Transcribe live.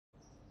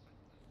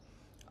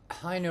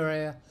Hi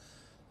Nerea.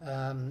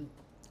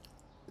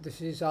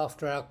 This is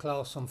after our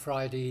class on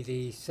Friday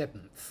the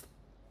 7th.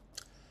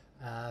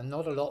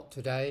 Not a lot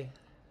today.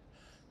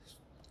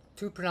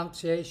 Two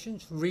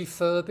pronunciations: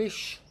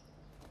 refurbish,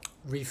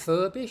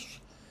 refurbish.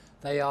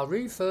 They are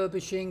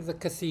refurbishing the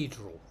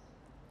cathedral.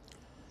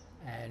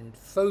 And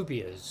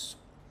phobias,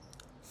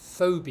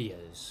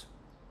 phobias.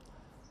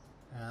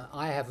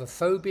 I have a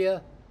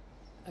phobia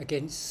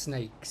against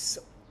snakes.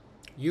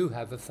 You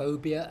have a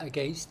phobia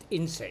against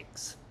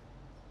insects.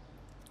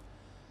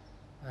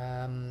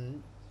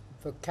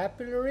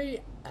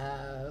 Vocabulary,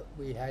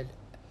 we had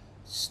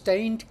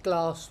stained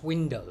glass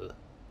window.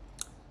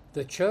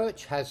 The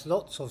church has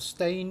lots of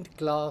stained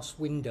glass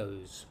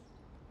windows.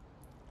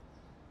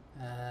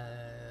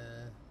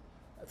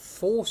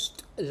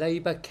 Forced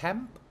labour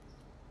camp.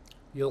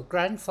 Your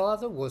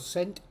grandfather was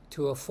sent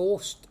to a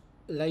forced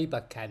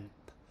labour camp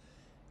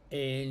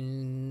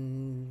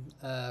in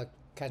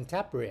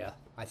Cantabria,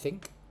 I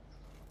think.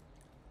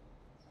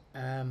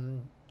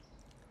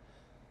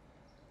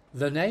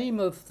 The name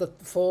of the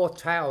four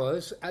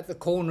towers at the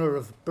corner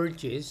of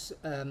bridges,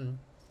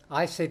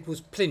 I said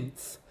was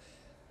plinth.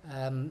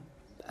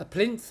 A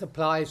plinth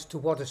applies to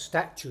what a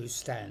statue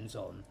stands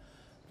on.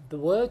 The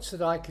words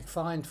that I could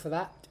find for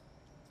that,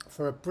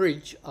 for a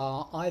bridge,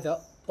 are either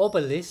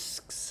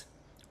obelisks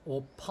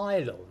or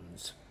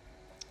pylons.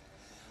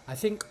 I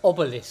think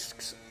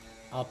obelisks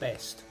are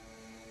best.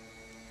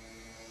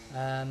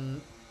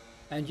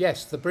 And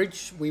yes, the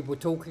bridge we were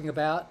talking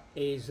about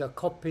is a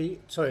copy,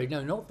 sorry,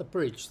 no, not the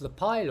bridge. The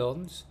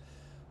pylons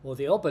or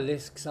the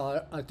obelisks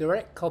are a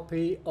direct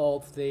copy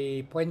of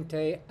the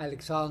Puente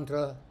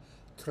Alexandre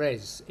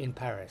III in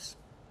Paris.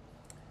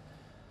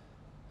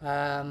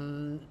 A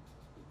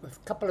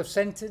couple of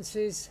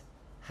sentences.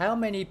 How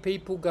many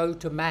people go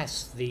to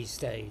Mass these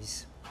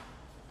days?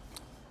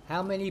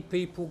 How many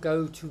people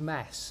go to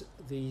Mass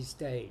these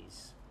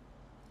days?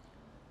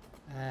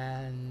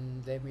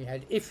 And then we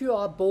had, if you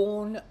are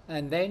born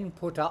and then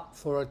put up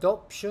for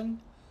adoption,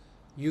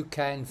 you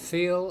can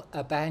feel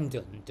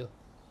abandoned.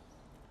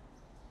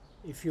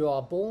 If you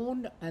are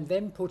born and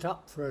then put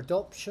up for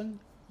adoption,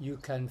 you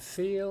can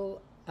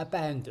feel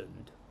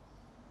abandoned.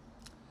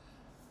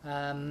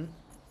 Then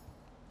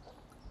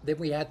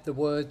we had the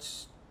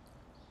words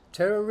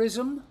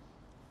terrorism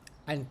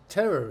and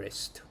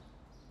terrorist.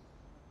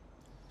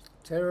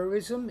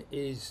 Terrorism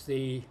is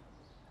the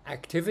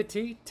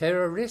activity,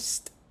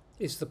 terrorist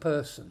is the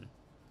person.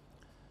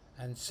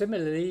 And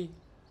similarly,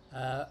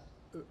 a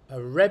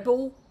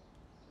rebel,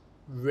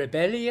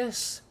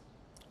 rebellious,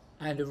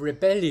 and a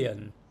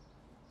rebellion.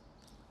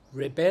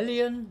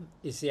 Rebellion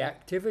is the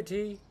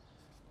activity,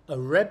 a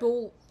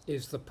rebel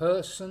is the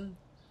person,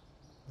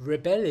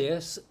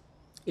 rebellious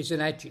is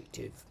an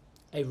adjective,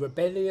 a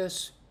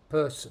rebellious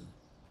person.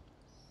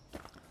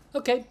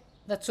 Okay,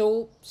 that's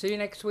all. See you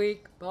next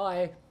week.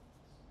 Bye.